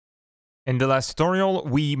In the last tutorial,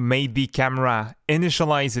 we made the camera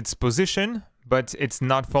initialize its position, but it's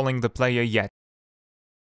not following the player yet.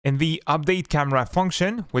 In the update camera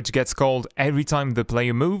function, which gets called every time the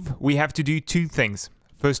player moves, we have to do two things.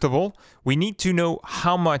 First of all, we need to know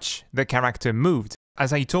how much the character moved.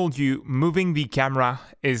 As I told you, moving the camera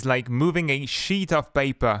is like moving a sheet of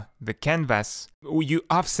paper, the canvas. You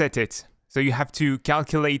offset it. So you have to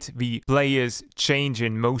calculate the player's change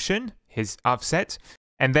in motion, his offset,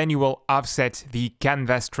 and then you will offset the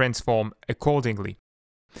canvas transform accordingly.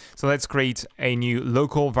 So let's create a new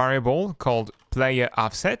local variable called player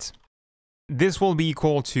offset. This will be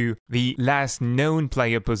equal to the last known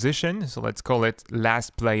player position, so let's call it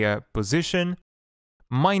last player position,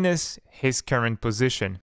 minus his current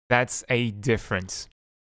position. That's a difference.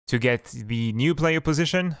 To get the new player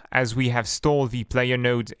position, as we have stored the player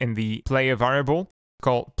node in the player variable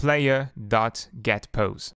called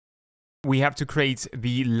player.getPose. We have to create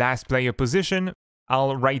the last player position.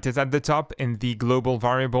 I'll write it at the top in the global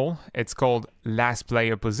variable. It's called last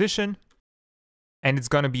player position. And it's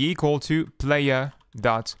going to be equal to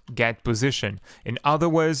player.getPosition. In other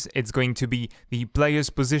words, it's going to be the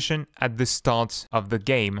player's position at the start of the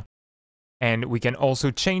game. And we can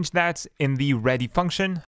also change that in the ready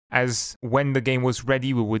function, as when the game was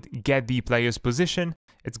ready, we would get the player's position.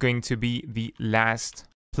 It's going to be the last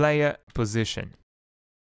player position.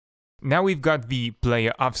 Now we've got the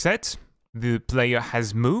player offset. The player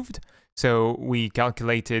has moved, so we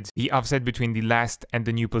calculated the offset between the last and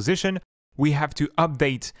the new position. We have to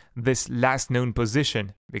update this last known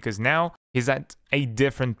position because now he's at a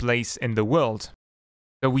different place in the world.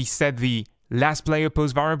 So we set the last player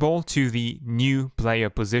pose variable to the new player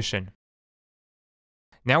position.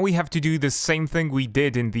 Now we have to do the same thing we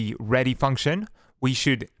did in the ready function. We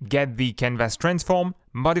should get the canvas transform,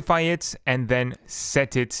 modify it, and then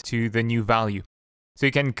set it to the new value. So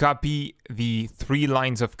you can copy the 3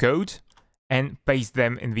 lines of code and paste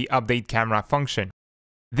them in the update camera function.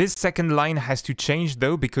 This second line has to change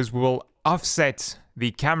though, because we will offset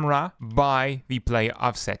the camera by the player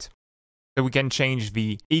offset. So we can change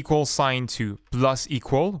the equal sign to plus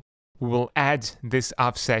equal. We will add this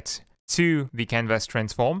offset to the canvas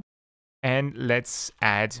transform, and let's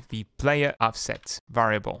add the player offset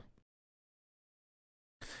variable.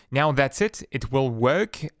 Now that's it, it will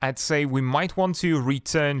work. I'd say we might want to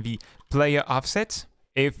return the player offset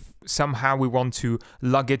if somehow we want to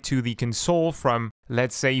log it to the console from,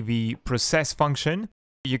 let's say, the process function.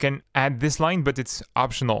 You can add this line, but it's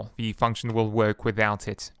optional. The function will work without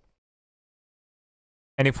it.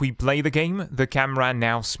 And if we play the game, the camera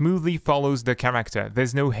now smoothly follows the character.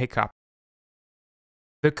 There's no hiccup.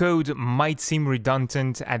 The code might seem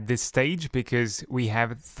redundant at this stage because we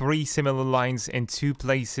have 3 similar lines in 2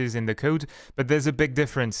 places in the code, but there's a big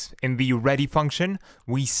difference. In the ready function,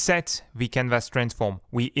 we set the canvas transform.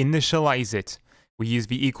 We initialize it. We use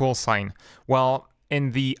the equal sign. While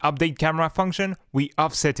in the update camera function, we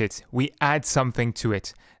offset it. We add something to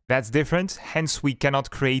it. That's different, hence we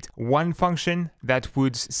cannot create one function that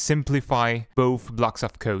would simplify both blocks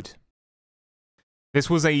of code. This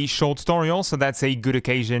was a short tutorial, so that's a good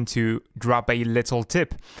occasion to drop a little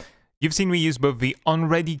tip. You've seen me use both the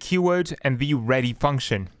onReady keyword and the ready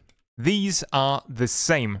function. These are the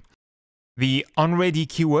same. The onReady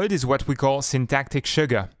keyword is what we call syntactic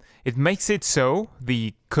sugar. It makes it so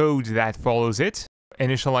the code that follows it,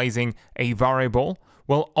 initializing a variable,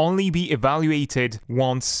 will only be evaluated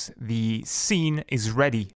once the scene is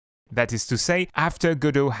ready. That is to say, after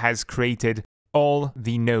Godot has created all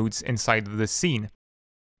the nodes inside of the scene.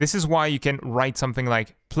 This is why you can write something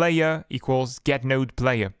like player equals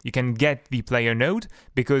getNodePlayer. You can get the player node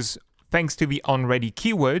because thanks to the onReady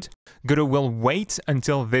keyword, Godot will wait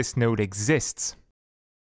until this node exists.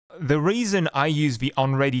 The reason I use the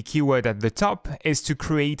onReady keyword at the top is to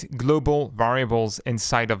create global variables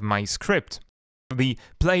inside of my script. The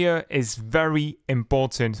player is very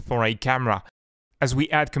important for a camera. As we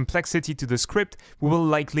add complexity to the script, we will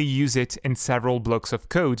likely use it in several blocks of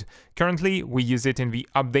code. Currently, we use it in the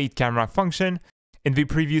update camera function. In the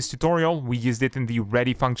previous tutorial, we used it in the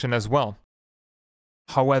ready function as well.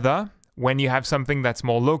 However, when you have something that's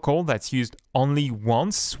more local, that's used only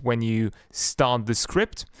once when you start the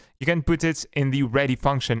script, you can put it in the ready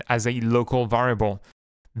function as a local variable.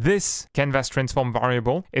 This canvas transform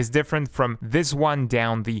variable is different from this one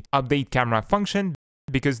down the update camera function,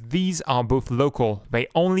 because these are both local. They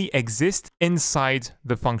only exist inside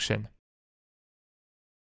the function.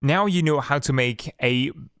 Now you know how to make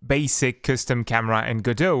a basic custom camera in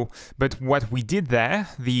Godot, but what we did there,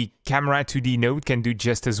 the camera 2D node can do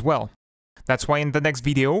just as well. That's why in the next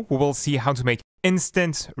video, we will see how to make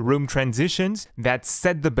instant room transitions that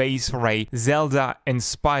set the base for a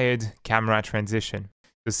Zelda-inspired camera transition.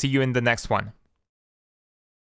 So see you in the next one.